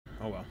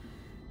Oh well.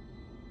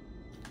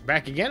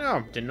 Back again?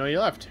 Oh, didn't know you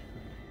left.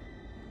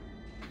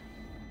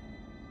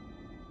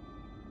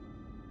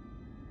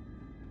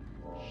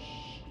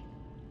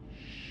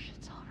 Shh,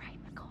 it's all right,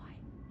 McCoy.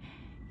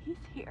 He's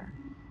here.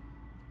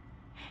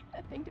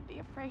 Nothing to be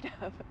afraid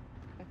of.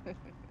 I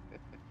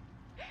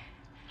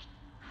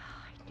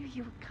knew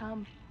you would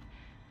come.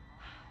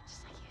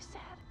 Just like you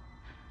said.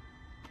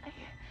 I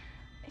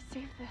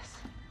saved this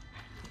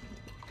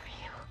for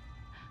you.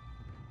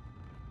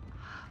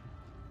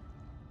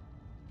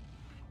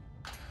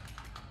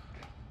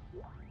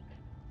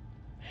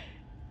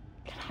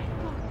 Can I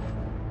go?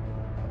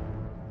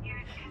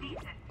 Use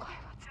kinesis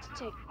Wants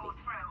to to take move me. or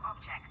throw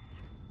objects.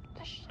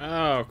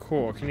 Oh,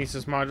 cool.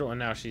 Kinesis module, and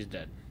now she's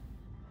dead.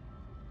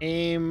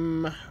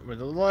 Aim with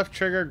the left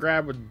trigger,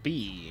 grab with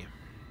B.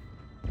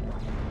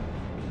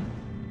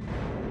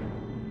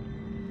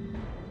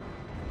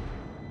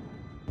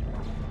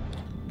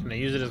 Can I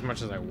use it as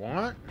much as I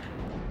want?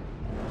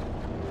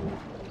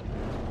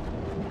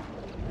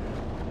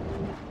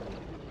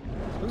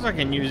 Looks like I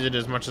can use it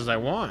as much as I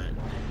want.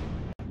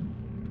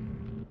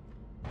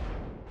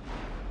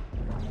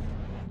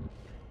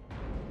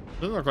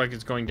 Doesn't look like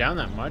it's going down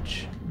that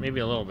much. Maybe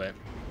a little bit.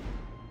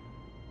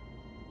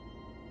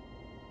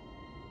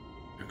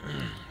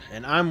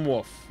 And I'm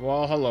Wolf.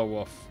 Well, hello,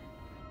 Wolf.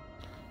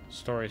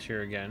 Story's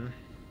here again.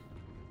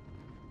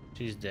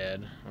 She's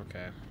dead.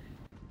 Okay.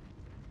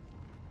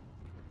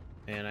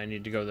 And I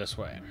need to go this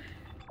way.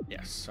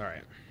 Yes,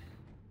 alright.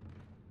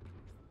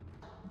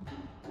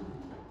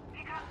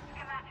 Pick up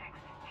schematics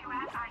to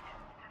add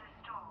items to the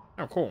store.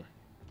 Oh, cool.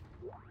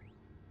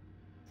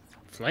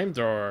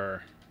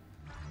 Flamethrower.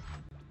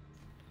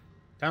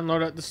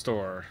 Download at the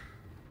store.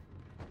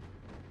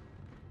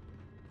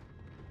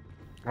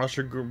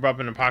 Also group up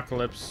in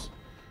Apocalypse.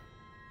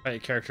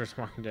 Fight characters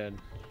Walking Dead.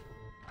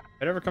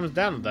 If it ever comes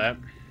down to that.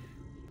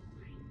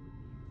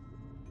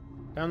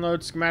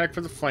 Download schematic for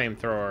the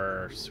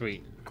flamethrower.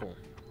 Sweet. Cool.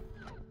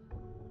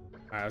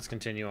 Alright, let's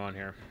continue on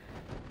here.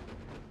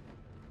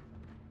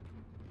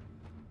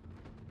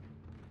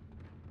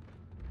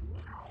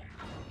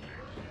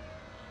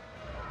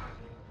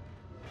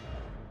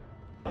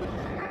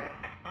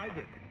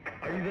 Isaac,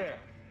 are you there?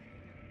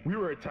 We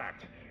were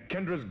attacked.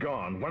 Kendra's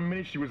gone. 1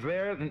 minute she was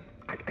there, and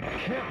I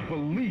can't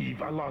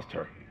believe I lost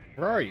her.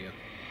 Where are you?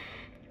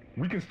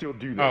 We can still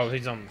do this. Oh,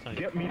 he's on the thing.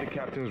 Get me the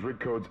captain's rig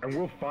codes, and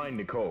we'll find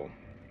Nicole.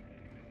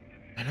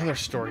 Another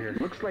store here.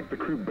 Looks like the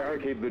crew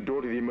barricaded the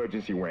door to the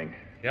emergency wing.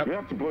 Yep. We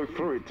have to blow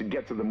through it to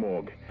get to the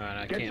morgue.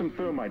 I Get can't. some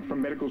thermite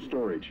from medical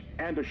storage,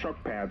 and a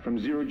shock pad from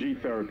zero-G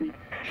therapy.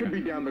 Should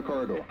be down the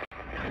corridor.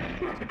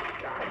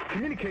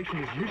 Communication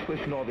is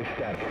useless in all this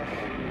static.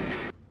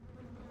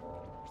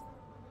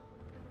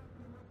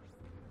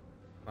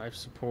 Life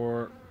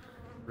support.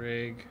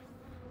 Rig.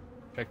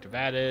 Objective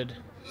added.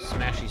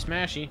 Smashy,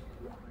 smashy.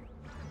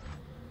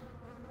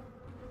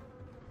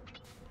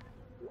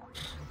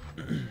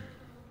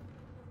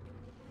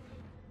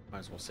 Might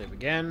as well save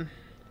again.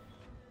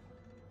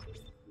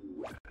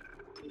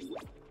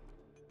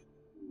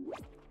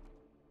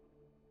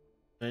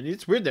 And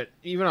it's weird that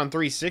even on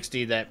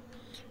 360 that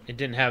it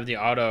didn't have the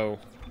auto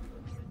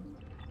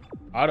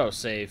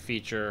save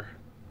feature.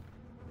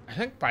 I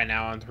think by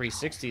now on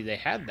 360 they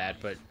had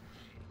that, but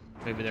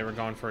maybe they were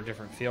going for a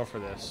different feel for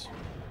this.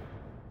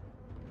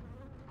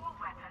 All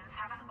weapons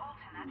have an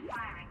alternate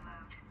firing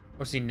mode.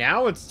 Oh, see,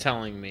 now it's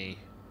telling me.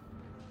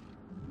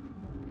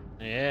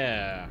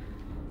 Yeah.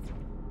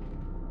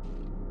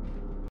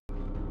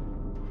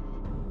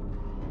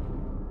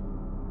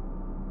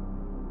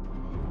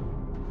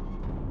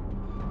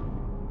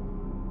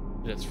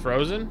 It's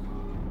frozen?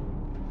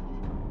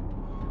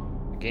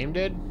 The game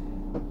did?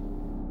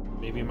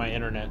 Maybe my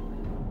internet.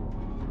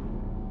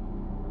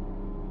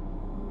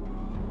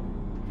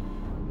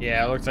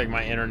 Yeah, it looks like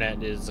my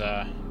internet is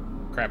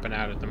crapping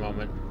out at the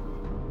moment.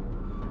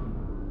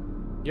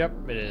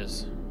 Yep, it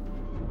is.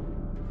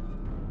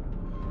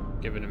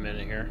 Give it a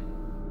minute here.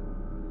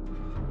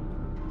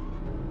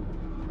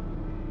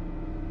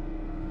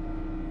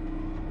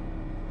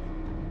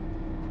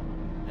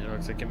 It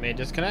looks like it may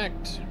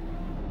disconnect.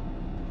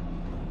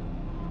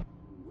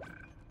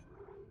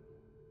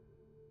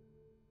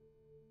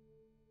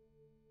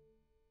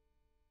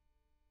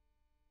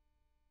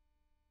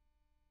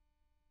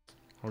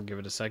 I'll give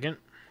it a second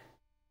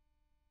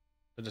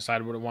to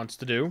decide what it wants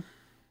to do.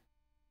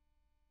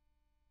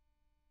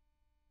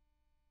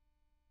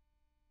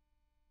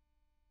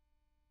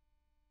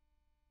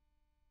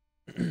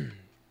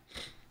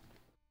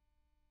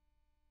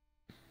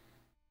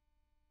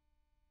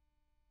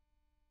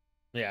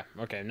 Yeah,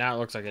 okay, now it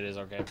looks like it is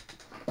okay.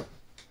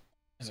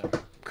 There's a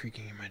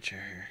creaking in my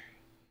chair here.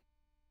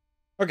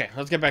 Okay,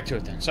 let's get back to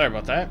it then. Sorry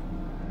about that.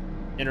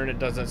 Internet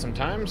does that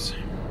sometimes.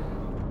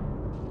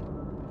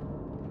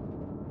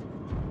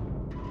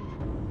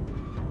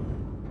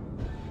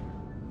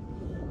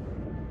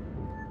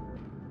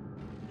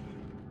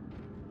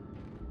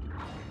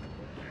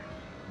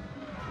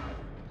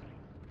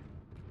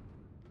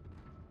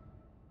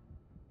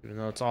 Even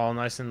though it's all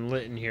nice and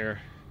lit in here,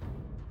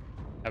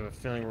 I have a a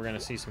feeling we're gonna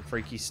see some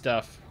freaky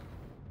stuff.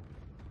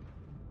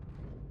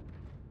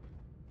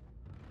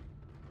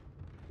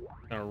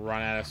 Gonna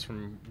run at us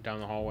from down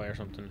the hallway or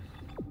something.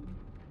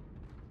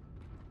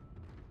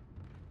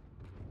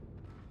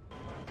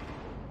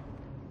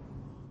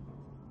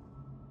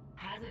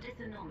 Hazardous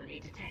anomaly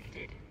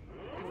detected.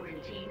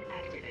 Quarantine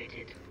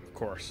activated. Of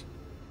course.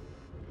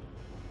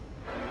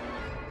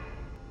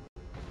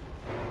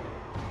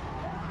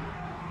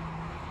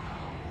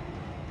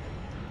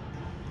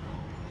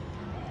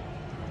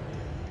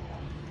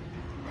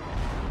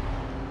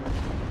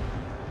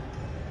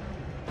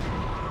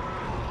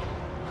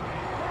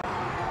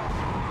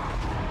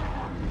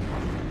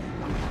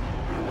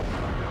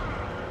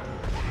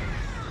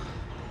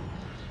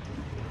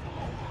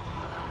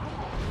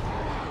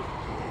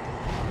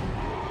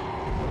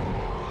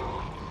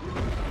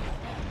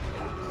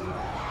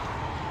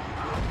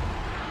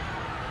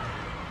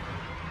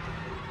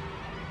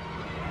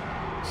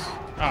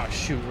 Oh,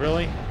 shoot,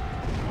 really?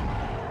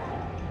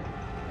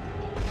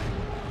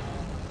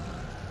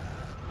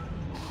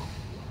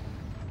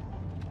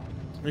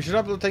 We should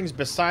upload things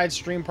besides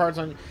stream parts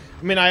on...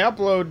 I mean, I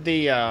upload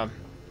the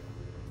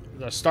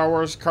Star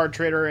Wars card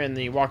trader and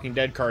the Walking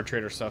Dead card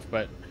trader stuff,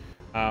 but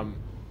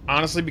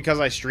honestly, because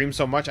I stream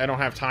so much, I don't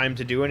have time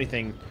to do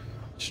anything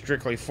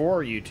strictly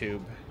for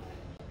YouTube.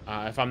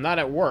 If I'm not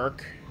at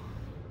work,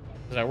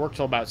 because I work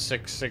till about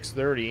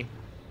 6:30,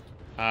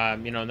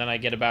 you know, and then I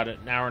get about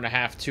an hour and a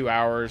half, 2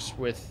 hours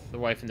with the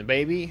wife and the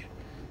baby,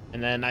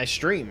 and then I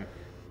stream.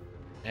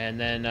 And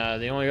then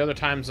the only other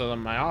times on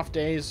my off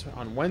days,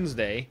 on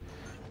Wednesday,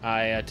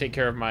 I take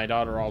care of my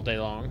daughter all day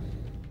long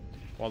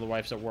while the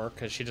wife's at work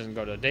because she doesn't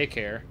go to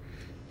daycare.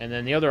 And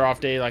then the other off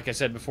day, like I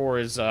said before,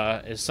 is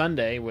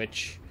Sunday,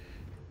 which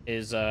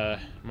is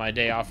my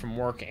day off from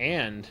work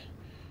and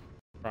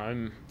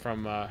from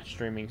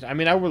streaming. I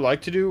mean, I would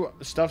like to do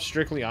stuff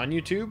strictly on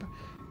YouTube,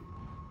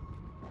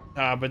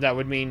 but that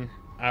would mean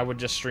I would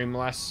just stream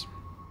less,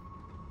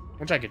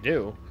 which I could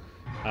do.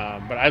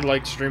 But I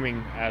like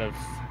streaming out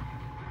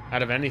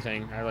of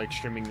anything. I like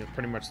streaming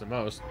pretty much the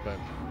most, but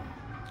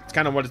it's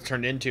kind of what it's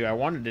turned into. I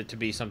wanted it to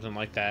be something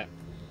like that,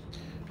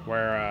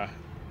 where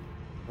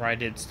I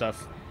did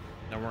stuff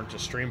that weren't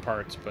just stream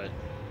parts, but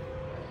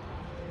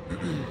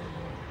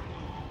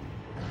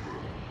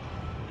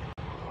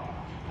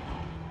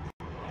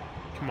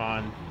come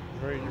on,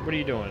 what are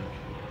you doing?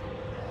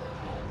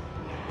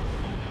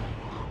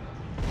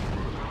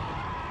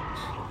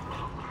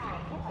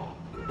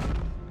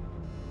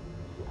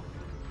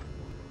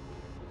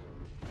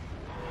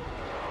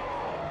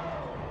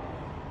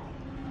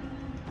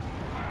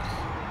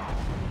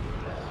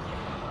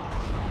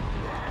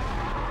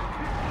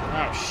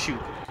 Oh, shoot.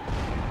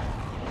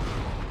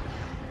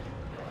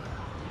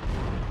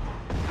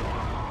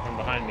 One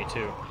behind me,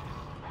 too.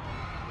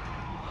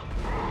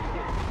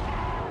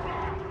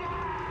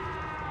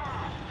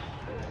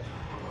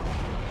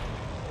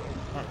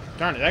 Oh,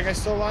 darn it, that guy's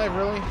still alive,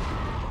 really?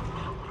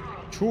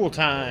 Tool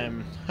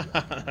time.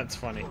 That's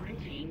funny.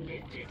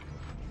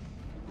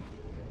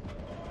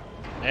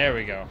 There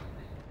we go.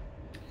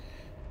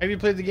 Have you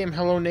played the game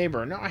Hello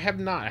Neighbor? No, I have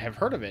not. I have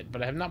heard of it,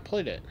 but I have not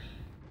played it.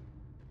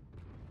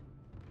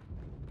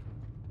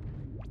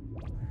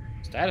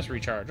 Status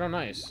recharge. Oh,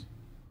 nice.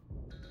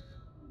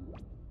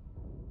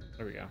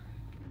 There we go.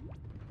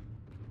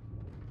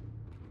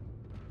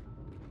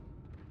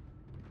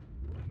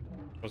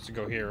 Supposed to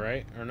go here,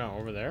 right? Or no,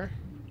 over there?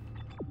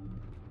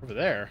 Over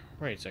there?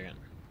 Wait a second.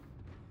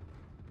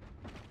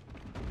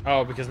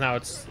 Oh, because now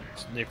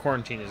the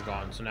quarantine is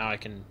gone, so now I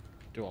can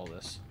do all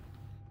this.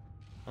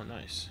 Oh,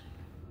 nice.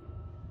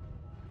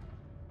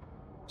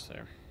 What's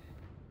there?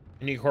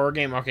 Any horror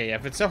game? Okay, yeah,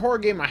 if it's a horror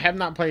game, I have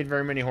not played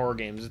very many horror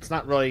games. It's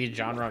not really a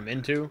genre I'm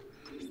into.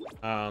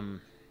 But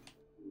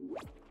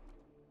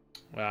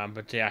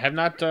yeah, I have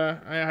not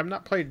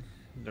played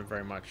them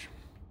very much.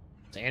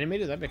 It's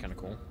animated? That'd be kind of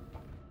cool.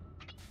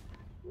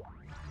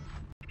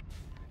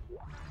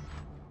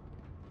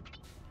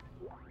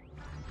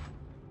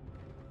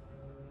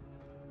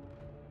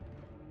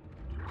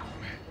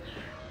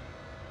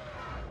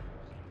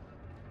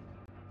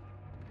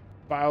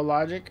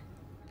 Biologic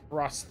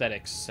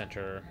Prosthetics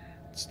Center.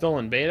 Still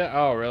in beta?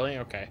 Oh, really?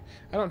 Okay.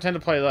 I don't tend to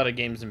play a lot of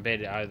games in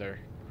beta either.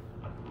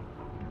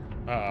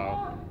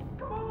 Uh-oh.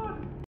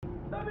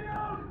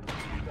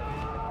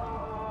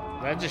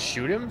 Did I just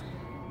shoot him?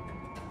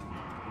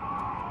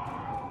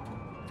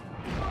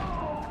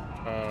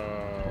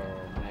 Oh,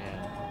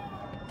 man.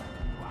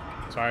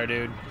 Sorry,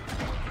 dude.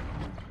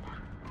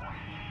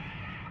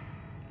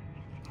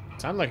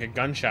 It sounded like a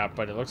gunshot,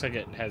 but it looks like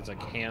it has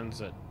like hands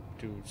that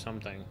do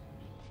something.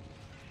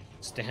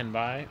 Stand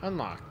by.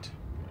 Unlocked.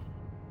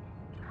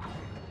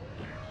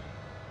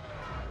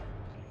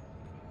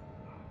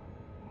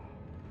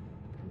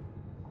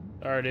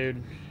 Sorry,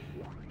 dude.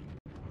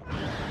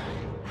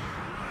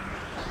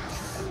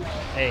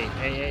 Hey,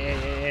 hey, hey, hey,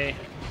 hey, hey.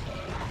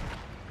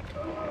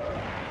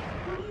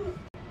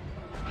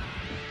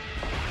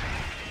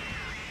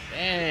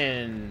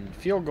 And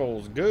field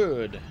goal's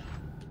good.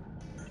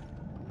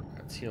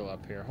 Let's heal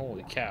up here.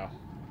 Holy cow.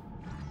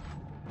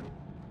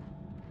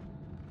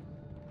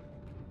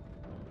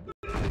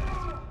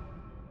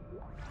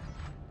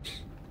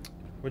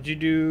 Would you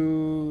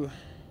do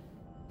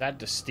that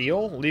to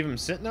steal? Leave him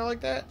sitting there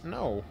like that?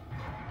 No.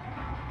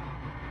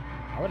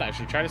 I would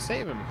actually try to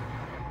save him.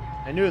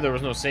 I knew there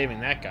was no saving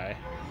that guy.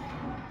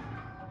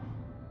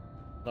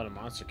 Let a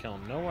monster kill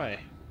him. No way.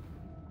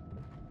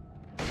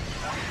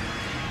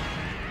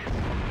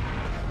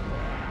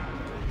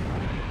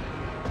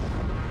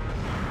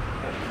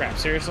 Oh, crap,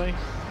 seriously?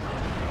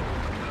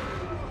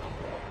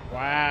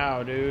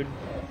 Wow, dude.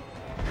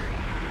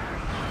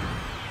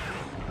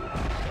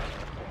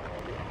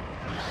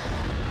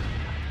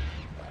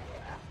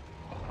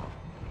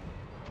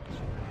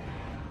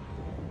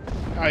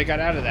 Oh, he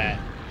got out of that.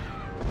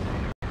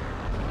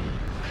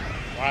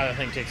 Wow, that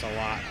thing takes a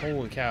lot.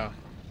 Holy cow.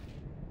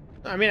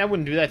 I mean, I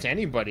wouldn't do that to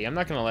anybody. I'm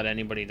not going to let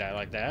anybody die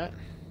like that. No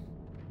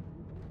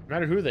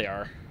matter who they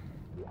are.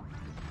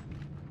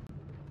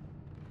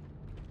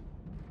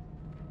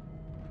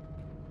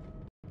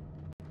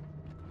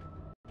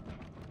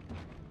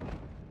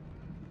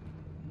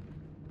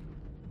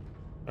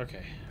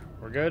 Okay,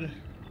 we're good?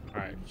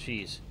 Alright,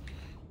 jeez.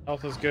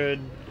 Health is good,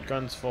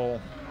 gun's full.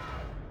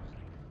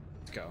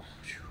 Let's go.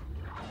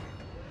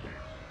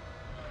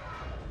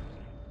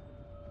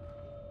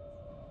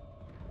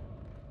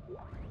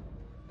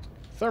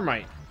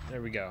 Thermite.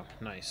 There we go.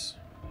 Nice.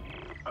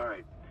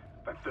 Alright.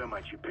 That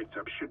thermite you picked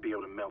up should be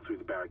able to melt through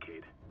the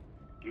barricade.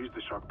 Use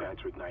the shock pad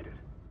to ignite it.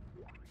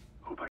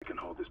 Hope I can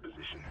hold this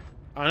position.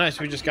 Oh, nice.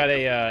 We just got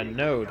a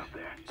node.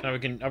 So now we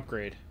can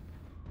upgrade.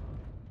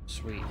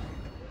 Sweet.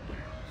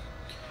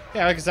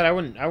 Yeah, like I said, I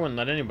wouldn't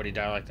let anybody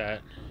die like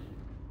that.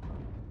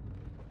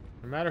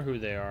 No matter who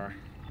they are.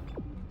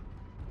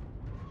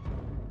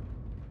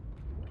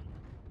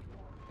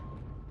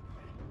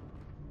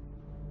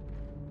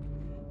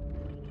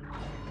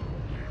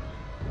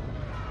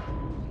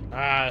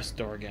 Ah, this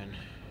door again.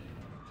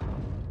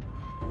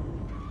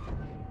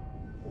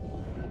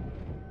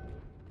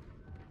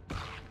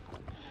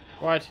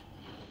 What?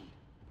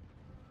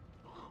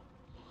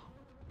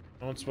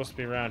 No one's supposed to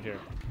be around here.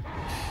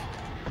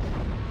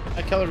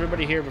 I killed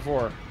everybody here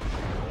before.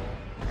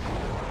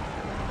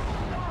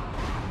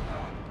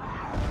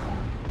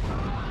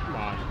 Come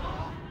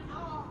on.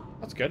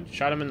 That's good.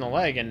 Shot him in the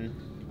leg and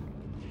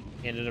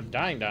he ended up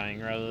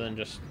dying rather than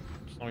just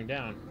slowing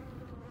down.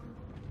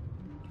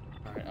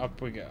 Alright,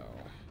 up we go.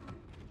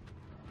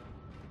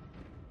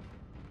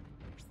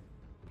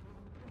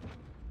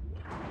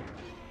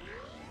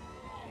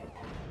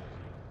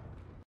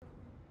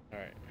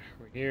 Alright,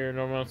 we're here.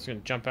 No one else is gonna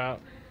jump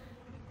out.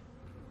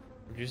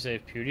 Would you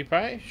say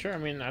PewDiePie? Sure, I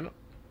mean, I don't...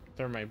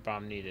 Thermite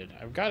bomb needed.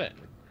 I've got it.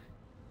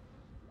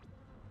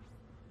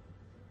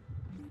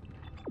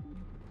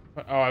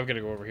 Oh, I've got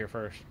to go over here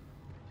first.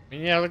 I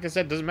mean, yeah, like I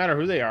said, doesn't matter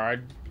who they are.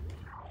 I'd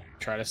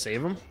try to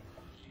save them.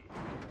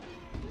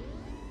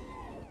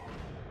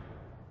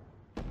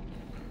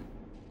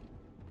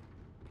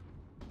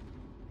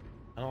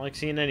 I don't like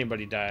seeing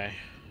anybody die.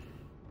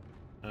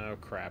 Oh,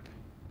 crap.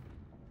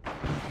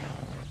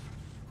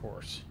 Of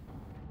course.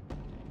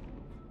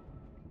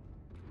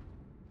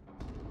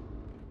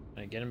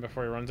 Can I get him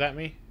before he runs at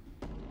me?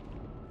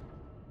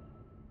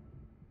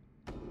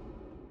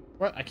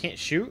 What? I can't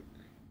shoot?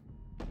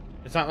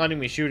 It's not letting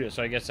me shoot it,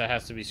 so I guess that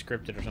has to be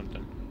scripted or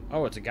something.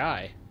 Oh, it's a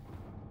guy.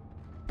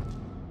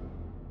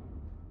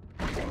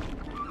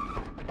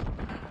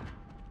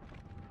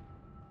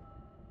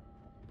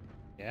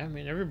 Yeah, I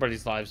mean,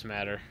 everybody's lives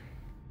matter.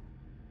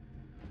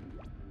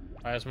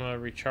 Plasma,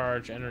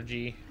 recharge,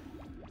 energy.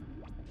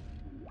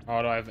 Oh,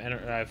 I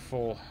have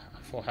full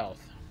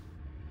health.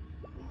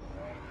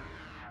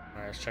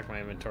 Alright, let's check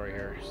my inventory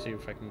here. See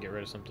if I can get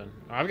rid of something.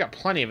 Oh, I've got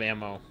plenty of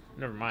ammo.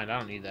 Never mind, I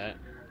don't need that.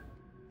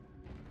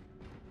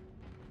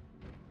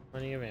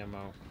 Plenty of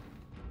ammo.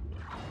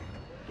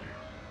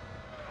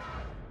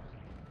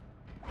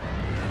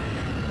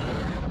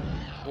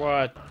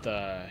 What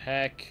the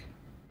heck?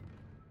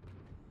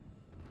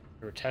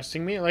 They were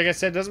testing me? Like I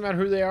said, doesn't matter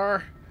who they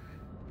are.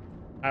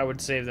 I would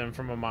save them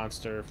from a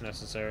monster if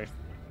necessary.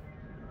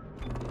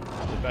 To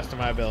the best of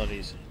my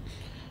abilities.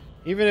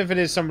 Even if it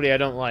is somebody I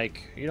don't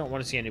like, you don't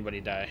want to see anybody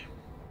die.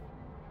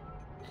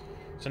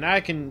 So now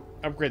I can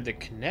upgrade the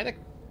kinetic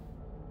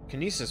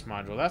kinesis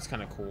module. That's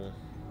kind of cool.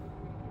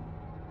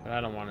 But I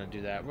don't want to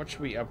do that. What should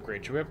we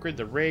upgrade? Should we upgrade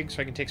the rig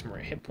so I can take some more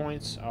hit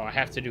points? Oh, I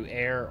have to do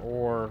air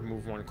or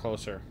move one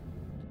closer.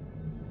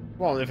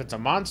 Well, if it's a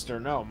monster,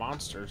 no.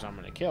 Monsters I'm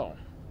going to kill.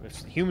 If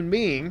it's a human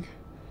being,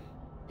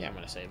 yeah, I'm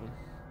going to save him.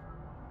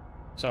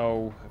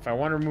 So, if I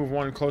want to move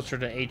one closer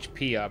to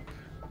HP up,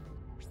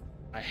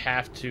 I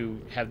have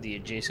to have the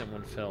adjacent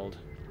one filled.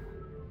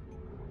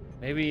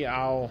 Maybe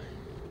I'll...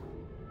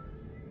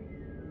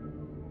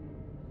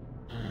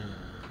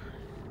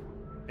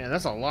 Man,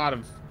 that's a lot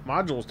of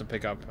modules to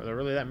pick up. Are there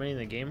really that many in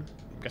the game?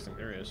 I'm guessing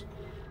there is.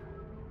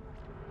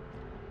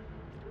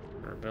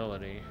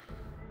 Durability.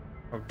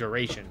 Oh,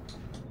 duration.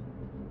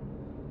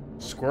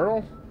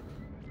 Squirrel?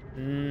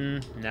 Nah,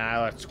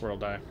 I let Squirrel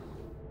die.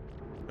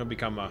 He'll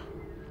become a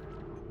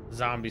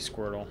zombie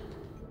Squirtle.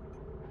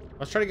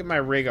 Let's try to get my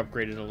rig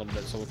upgraded a little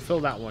bit, so we'll fill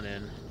that one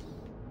in.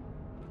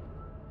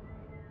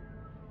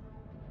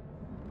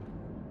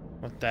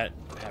 Let that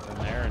happen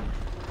there. And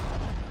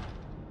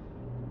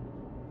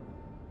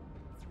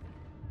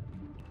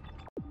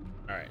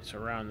all right, so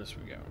around this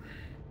we go.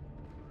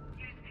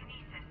 Use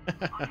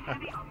kinesis on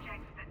heavy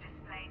objects that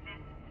display this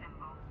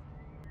symbol.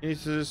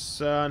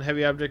 Kinesis on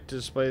heavy object to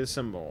display the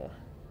symbol.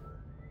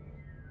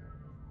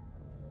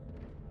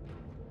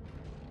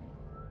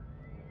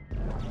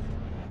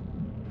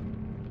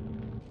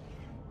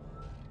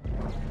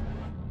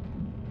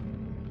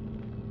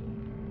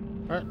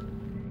 What?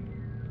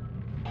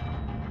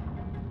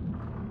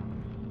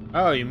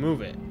 Oh, you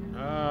move it.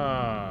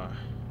 Ah.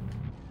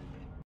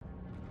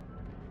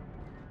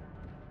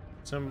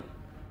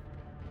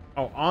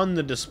 Oh, on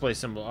the display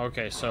symbol.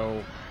 Okay,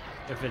 so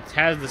if it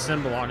has the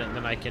symbol on it,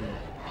 then I can.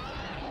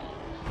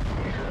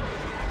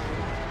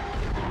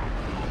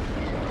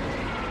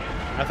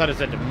 I thought it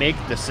said to make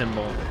the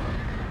symbol.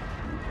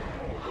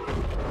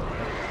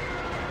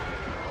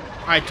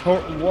 I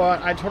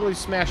totally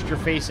smashed your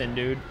face in,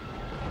 dude.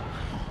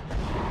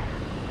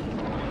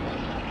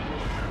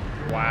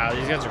 Wow,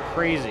 these guys are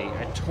crazy.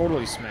 I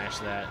totally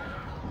smashed that.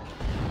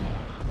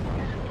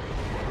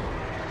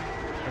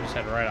 I just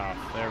head right off.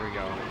 There we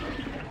go.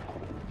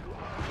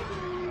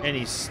 And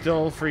he's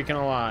still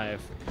freaking alive.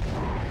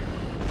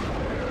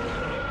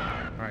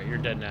 Alright, you're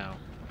dead now.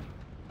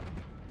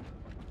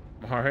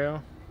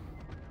 Mario?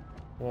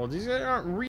 Well, these guys aren't real.